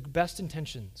maybe with the best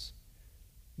intentions,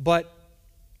 but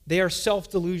they are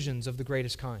self-delusions of the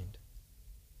greatest kind.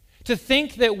 To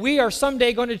think that we are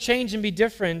someday going to change and be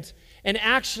different and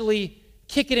actually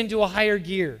kick it into a higher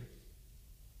gear.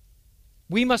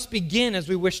 We must begin as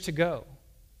we wish to go.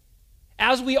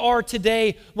 As we are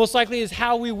today, most likely is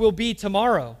how we will be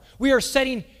tomorrow. We are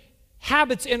setting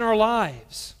habits in our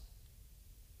lives.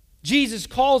 Jesus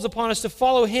calls upon us to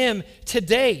follow him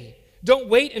today. Don't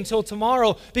wait until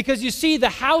tomorrow, because you see, the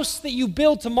house that you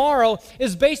build tomorrow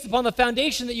is based upon the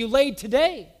foundation that you laid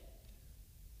today.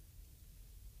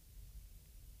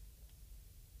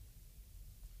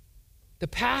 The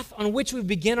path on which we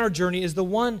begin our journey is the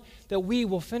one that we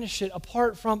will finish it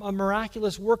apart from a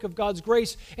miraculous work of God's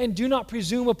grace. And do not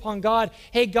presume upon God,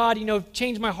 hey, God,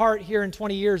 change my heart here in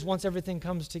 20 years once everything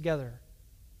comes together.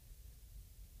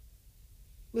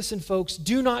 Listen, folks,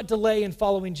 do not delay in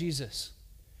following Jesus.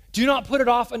 Do not put it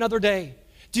off another day.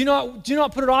 Do not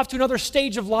put it off to another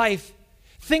stage of life.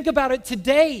 Think about it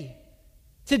today.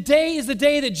 Today is the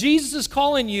day that Jesus is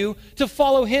calling you to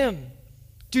follow him.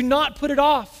 Do not put it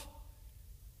off.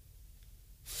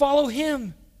 Follow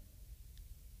him.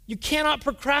 You cannot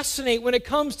procrastinate when it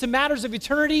comes to matters of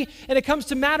eternity and it comes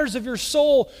to matters of your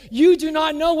soul. You do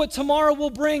not know what tomorrow will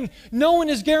bring. No one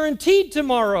is guaranteed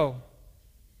tomorrow.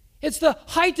 It's the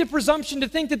height of presumption to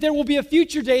think that there will be a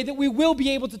future day that we will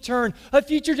be able to turn, a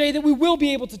future day that we will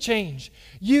be able to change.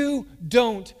 You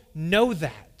don't know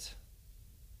that.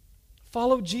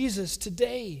 Follow Jesus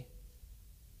today.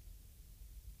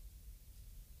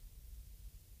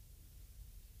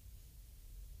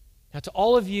 Now, to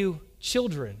all of you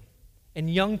children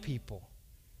and young people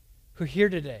who are here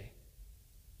today,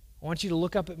 I want you to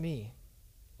look up at me,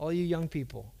 all you young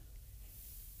people,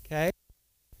 okay?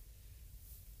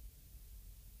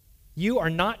 You are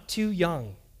not too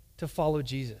young to follow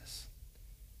Jesus.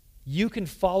 You can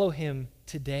follow him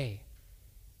today.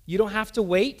 You don't have to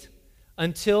wait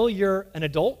until you're an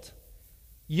adult.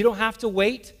 You don't have to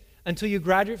wait until you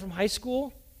graduate from high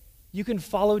school. You can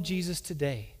follow Jesus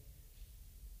today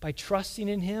by trusting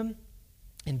in him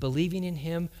and believing in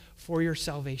him for your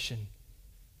salvation,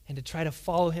 and to try to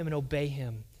follow him and obey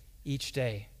him each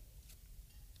day.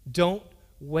 Don't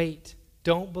wait.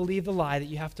 Don't believe the lie that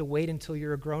you have to wait until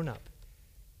you're a grown-up.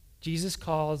 Jesus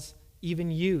calls even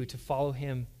you to follow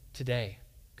him today,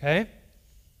 okay?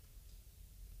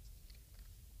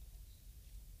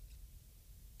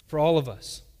 For all of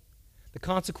us, the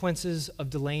consequences of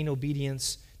delaying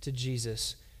obedience to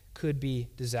Jesus could be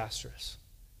disastrous.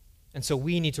 And so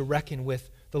we need to reckon with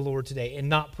the Lord today and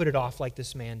not put it off like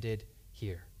this man did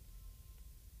here.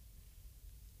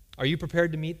 Are you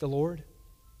prepared to meet the Lord?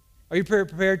 Are you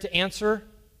prepared to answer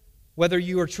whether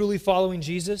you are truly following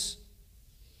Jesus?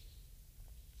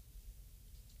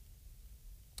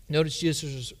 Notice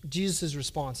Jesus'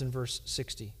 response in verse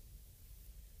 60.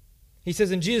 He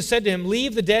says, and Jesus said to him,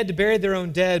 leave the dead to bury their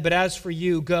own dead, but as for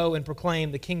you, go and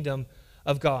proclaim the kingdom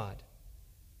of God.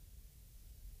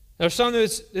 Now, some of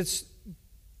this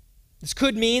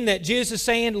could mean that Jesus is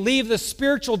saying, leave the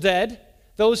spiritual dead,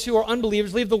 those who are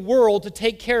unbelievers, leave the world to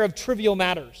take care of trivial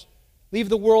matters. Leave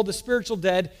the world, the spiritual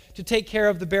dead, to take care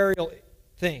of the burial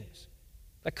things.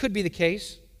 That could be the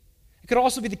case. It could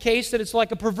also be the case that it's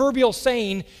like a proverbial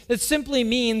saying that simply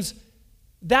means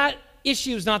that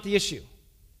issue is not the issue.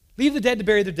 Leave the dead to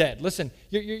bury the dead. Listen,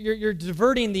 you're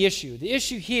diverting the issue. The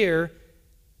issue here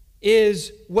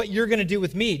is what you're going to do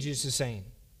with me, Jesus is saying.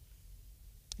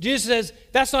 Jesus says,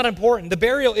 that's not important. The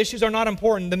burial issues are not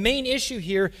important. The main issue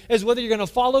here is whether you're going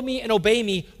to follow me and obey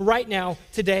me right now,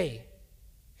 today.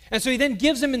 And so he then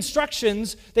gives him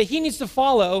instructions that he needs to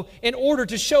follow in order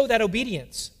to show that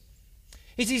obedience.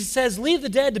 He says, leave the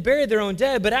dead to bury their own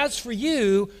dead, but as for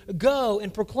you, go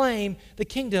and proclaim the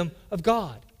kingdom of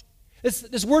God.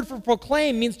 This word for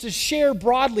proclaim means to share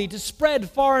broadly, to spread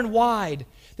far and wide.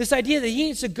 This idea that he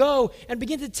needs to go and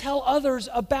begin to tell others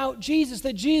about Jesus,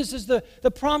 that Jesus is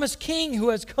the promised king who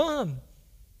has come.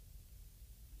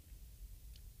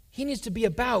 He needs to be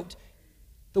about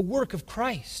the work of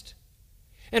Christ.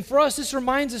 And for us, this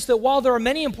reminds us that while there are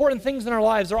many important things in our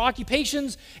lives, our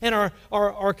occupations and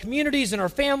our communities and our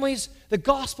families, the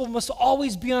gospel must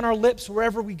always be on our lips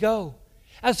wherever we go.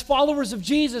 As followers of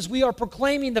Jesus, we are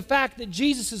proclaiming the fact that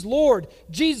Jesus is Lord,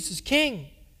 Jesus is King.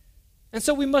 And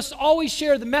so we must always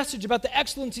share the message about the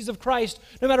excellencies of Christ,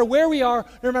 no matter where we are,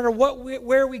 no matter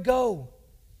where we go.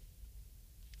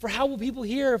 For how will people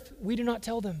hear if we do not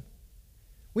tell them?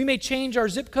 We may change our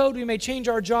zip code, we may change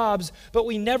our jobs, but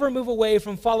we never move away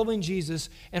from following Jesus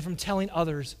and from telling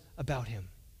others about him.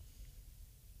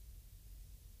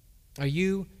 Are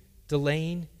you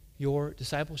delaying your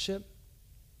discipleship?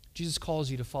 Jesus calls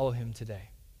you to follow him today.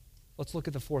 Let's look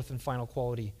at the fourth and final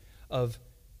quality of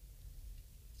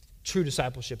true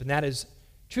discipleship, and that is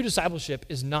true discipleship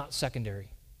is not secondary.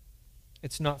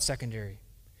 It's not secondary.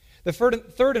 The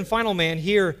third and final man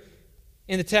here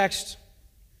in the text,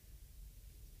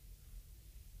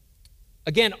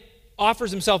 again,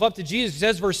 offers himself up to Jesus. He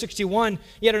says, verse 61,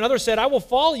 yet another said, I will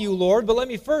follow you, Lord, but let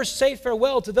me first say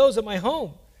farewell to those at my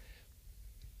home.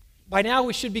 By now,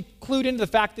 we should be clued into the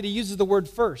fact that he uses the word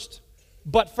first,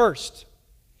 but first.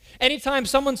 Anytime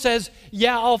someone says,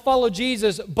 yeah, I'll follow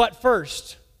Jesus, but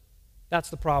first, that's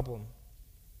the problem.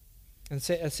 And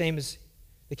the same is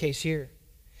the case here.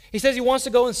 He says he wants to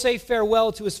go and say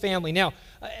farewell to his family. Now,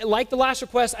 like the last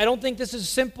request, I don't think this is as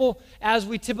simple as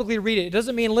we typically read it. It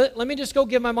doesn't mean, let me just go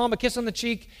give my mom a kiss on the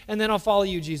cheek and then I'll follow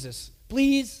you, Jesus.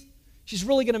 Please, she's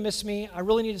really going to miss me. I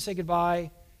really need to say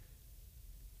goodbye.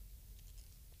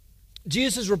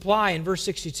 Jesus' reply in verse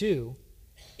 62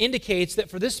 indicates that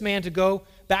for this man to go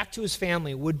back to his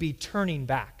family would be turning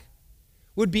back,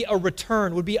 would be a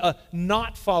return, would be a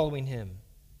not following him.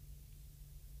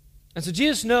 And so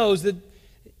Jesus knows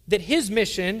that his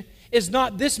mission is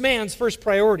not this man's first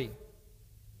priority.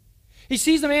 He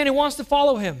sees the man who wants to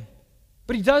follow him,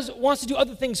 but he wants to do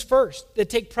other things first that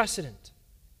take precedent.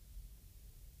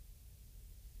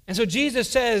 And so Jesus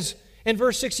says in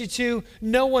verse 62,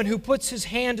 no one who puts his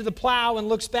hand to the plow and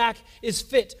looks back is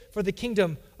fit for the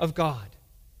kingdom of God.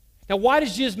 Now, why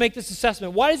does Jesus make this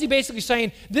assessment? Why is he basically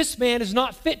saying, this man is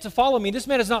not fit to follow me? This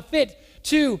man is not fit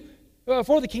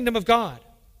for the kingdom of God?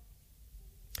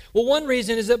 Well, one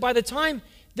reason is that by the time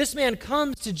this man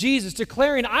comes to Jesus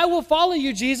declaring, I will follow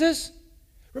you, Jesus.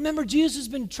 Remember, Jesus has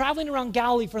been traveling around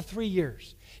Galilee for 3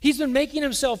 years. He's been making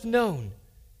himself known.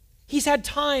 He's had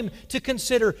time to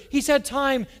consider. He's had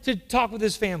time to talk with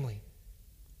his family.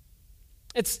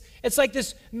 It's like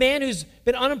this man who's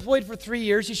been unemployed for 3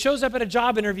 years. He shows up at a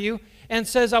job interview, and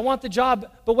says, I want the job,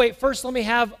 but wait, first let me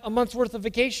have a month's worth of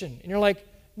vacation. And you're like,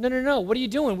 no, what are you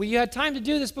doing? Well, you had time to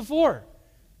do this before.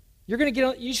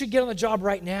 You should get on the job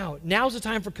right now. Now's the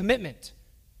time for commitment.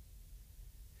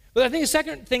 But I think the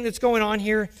second thing that's going on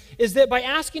here is that by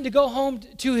asking to go home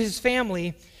to his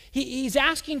family, he's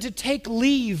asking to take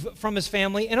leave from his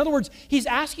family. In other words, he's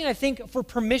asking, I think, for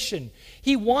permission.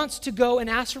 He wants to go and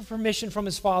ask for permission from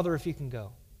his father if he can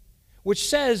go, which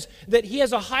says that he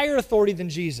has a higher authority than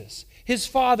Jesus. His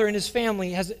father and his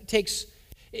family takes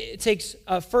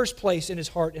first place in his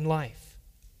heart and life.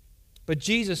 But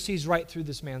Jesus sees right through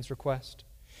this man's request.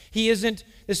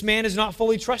 This man is not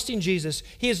fully trusting Jesus.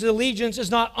 His allegiance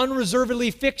is not unreservedly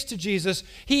fixed to Jesus.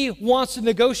 He wants to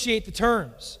negotiate the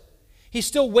terms. He's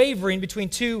still wavering between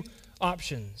two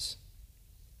options.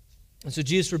 And so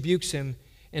Jesus rebukes him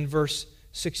in verse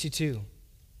 62.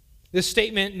 This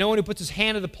statement, no one who puts his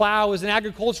hand to the plow, is an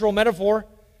agricultural metaphor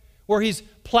where he's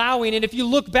plowing. And if you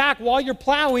look back while you're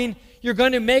plowing, you're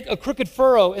going to make a crooked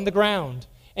furrow in the ground,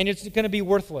 and it's going to be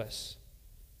worthless.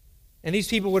 And these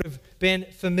people would have been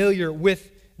familiar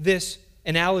with this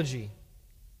analogy.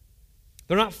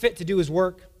 They're not fit to do his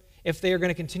work if they are going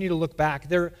to continue to look back.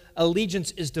 Their allegiance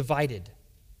is divided,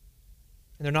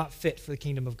 and they're not fit for the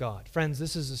kingdom of God. Friends,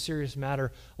 this is a serious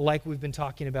matter like we've been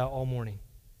talking about all morning.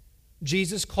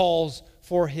 Jesus calls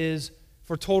for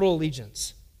total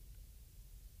allegiance.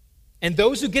 And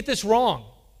those who get this wrong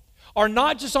are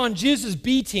not just on Jesus'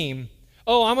 B team.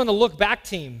 Oh, I'm on the look back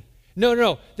team.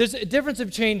 No. There's a difference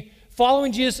between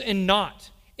following Jesus and not.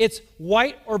 It's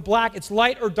white or black. It's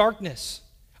light or darkness.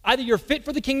 Either you're fit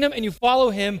for the kingdom and you follow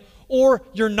him, or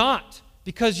you're not,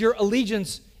 because your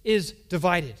allegiance is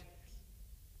divided.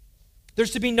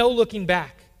 There's to be no looking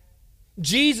back.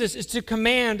 Jesus is to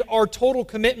command our total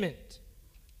commitment.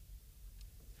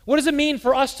 What does it mean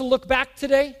for us to look back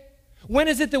today? When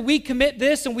is it that we commit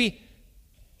this and we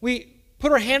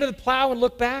put our hand to the plow and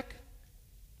look back?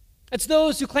 It's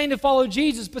those who claim to follow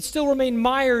Jesus but still remain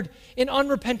mired in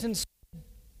unrepentant sin.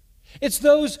 It's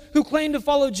those who claim to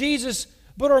follow Jesus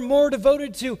but are more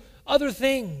devoted to other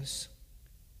things,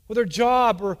 whether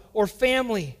job or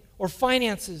family or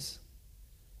finances.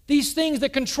 These things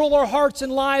that control our hearts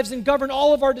and lives and govern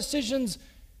all of our decisions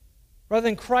rather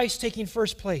than Christ taking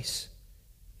first place.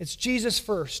 It's Jesus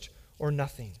first or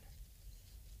nothing.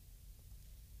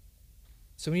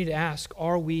 So we need to ask,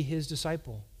 are we his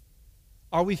disciple?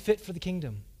 Are we fit for the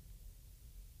kingdom?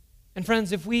 And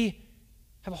friends, if we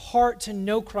have a heart to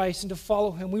know Christ and to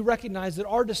follow him, we recognize that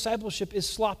our discipleship is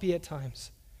sloppy at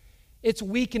times. It's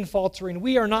weak and faltering.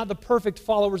 We are not the perfect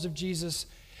followers of Jesus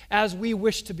as we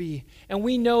wish to be. And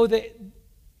we know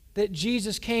that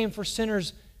Jesus came for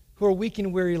sinners who are weak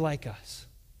and weary like us.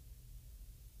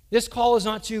 This call is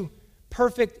not to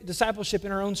perfect discipleship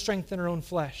in our own strength and our own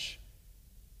flesh.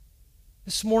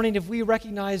 This morning, if we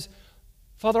recognize,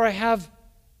 Father, I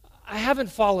haven't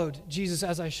followed Jesus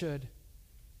as I should,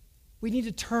 we need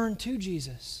to turn to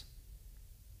Jesus.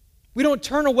 We don't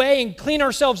turn away and clean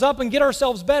ourselves up and get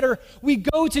ourselves better. We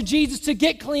go to Jesus to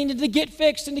get cleaned and to get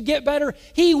fixed and to get better.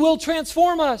 He will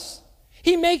transform us.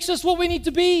 He makes us what we need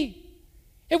to be.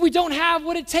 If we don't have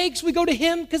what it takes, we go to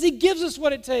him because he gives us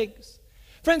what it takes.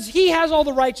 Friends, he has all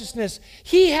the righteousness.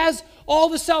 He has all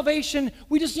the salvation.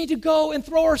 We just need to go and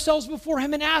throw ourselves before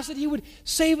him and ask that he would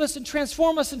save us and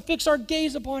transform us and fix our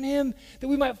gaze upon him, that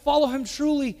we might follow him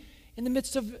truly in the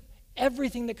midst of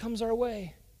everything that comes our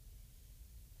way.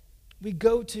 We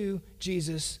go to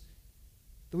Jesus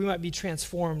that we might be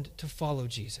transformed to follow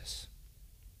Jesus.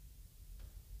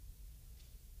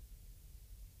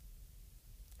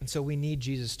 And so we need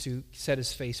Jesus to set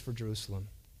his face for Jerusalem.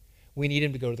 We need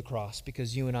him to go to the cross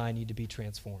because you and I need to be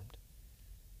transformed.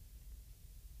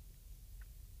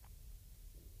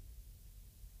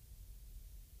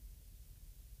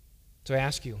 So I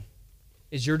ask you,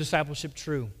 is your discipleship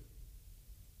true?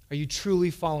 Are you truly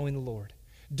following the Lord?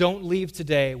 Don't leave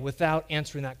today without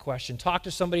answering that question. Talk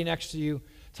to somebody next to you.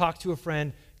 Talk to a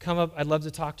friend. Come up. I'd love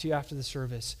to talk to you after the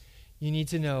service. You need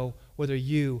to know whether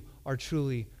you are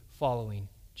truly following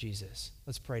Jesus.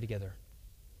 Let's pray together.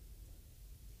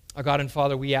 Our God and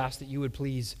Father, we ask that you would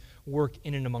please work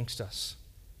in and amongst us.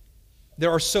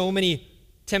 There are so many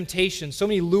temptations, so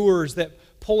many lures that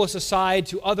pull us aside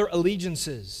to other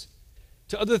allegiances,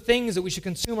 to other things that we should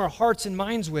consume our hearts and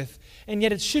minds with, and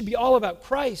yet it should be all about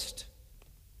Christ.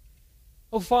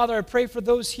 Oh, Father, I pray for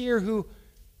those here who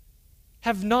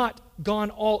have not gone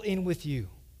all in with you.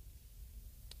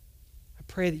 I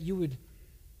pray that you would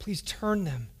please turn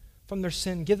them from their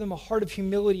sin. Give them a heart of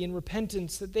humility and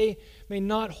repentance that they may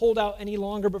not hold out any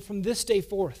longer, but from this day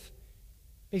forth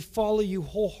may follow you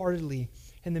wholeheartedly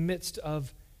in the midst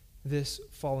of this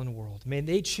fallen world. May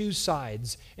they choose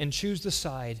sides and choose the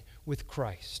side with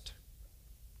Christ.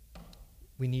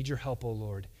 We need your help, O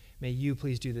Lord. May you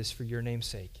please do this for your name's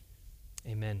sake.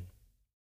 Amen.